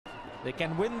They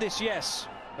can win this, yes,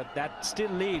 but that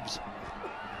still leaves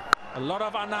a lot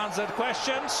of unanswered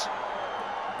questions.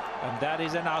 And that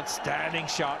is an outstanding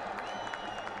shot.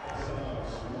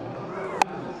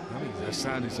 Nabi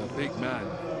Hassan is a big man.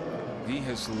 He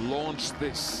has launched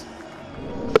this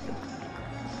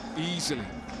easily.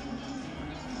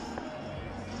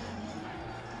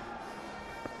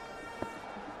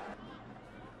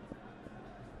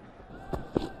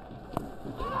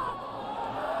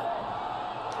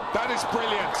 That is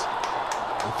brilliant.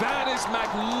 That is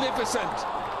magnificent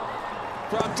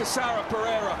from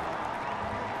Perera.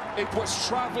 It was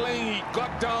traveling, he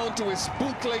got down to his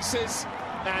bootlaces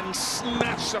and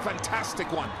snatched a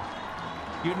fantastic one.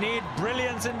 You need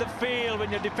brilliance in the field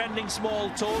when you're defending small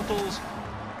totals.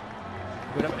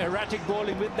 With erratic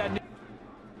bowling with that.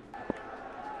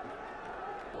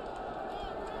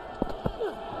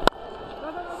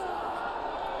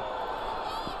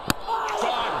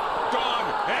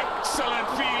 Excellent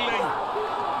fielding.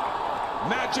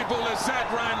 Najibul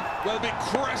Zadran will be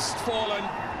crestfallen.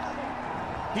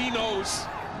 He knows.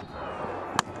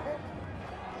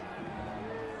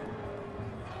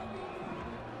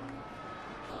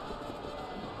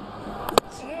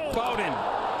 Bowden.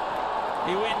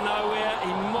 He went nowhere.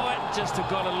 He might just have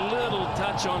got a little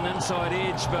touch on the inside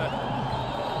edge, but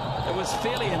it was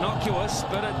fairly innocuous,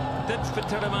 but it did for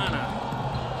Tiramana.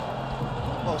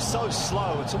 Oh, so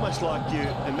slow. It's almost like you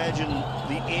imagine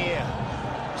the air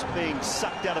just being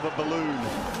sucked out of a balloon.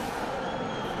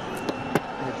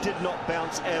 And it did not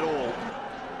bounce at all.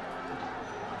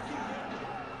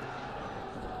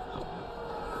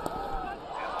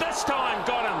 This time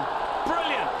got him.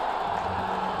 Brilliant.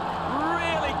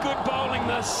 Really good bowling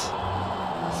this.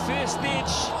 First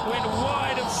edge went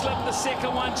wide and slipped the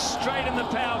second one straight in the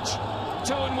pouch.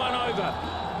 2 and 1 over.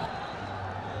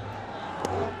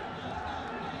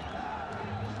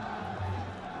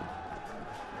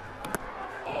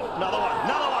 Another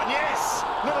one, yes!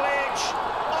 Middle edge,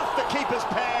 off the keeper's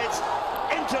pads,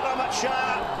 into the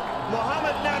Machar.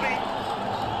 Mohammed Nabi,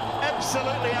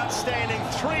 absolutely outstanding,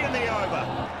 3 in the over.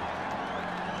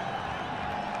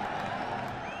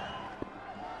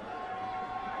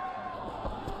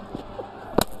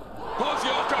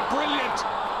 Bosyorka, brilliant.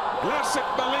 Lassit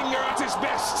Malinga at his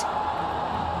best.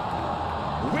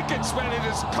 Wickets when it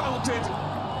is counted.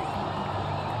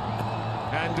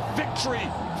 And victory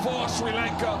for Sri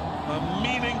Lanka. A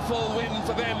meaningful win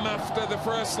for them after the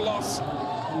first loss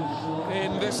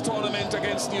in this tournament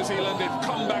against New Zealand. They've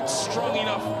come back strong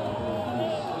enough.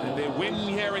 And they win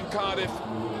here in Cardiff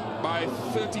by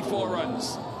 34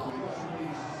 runs.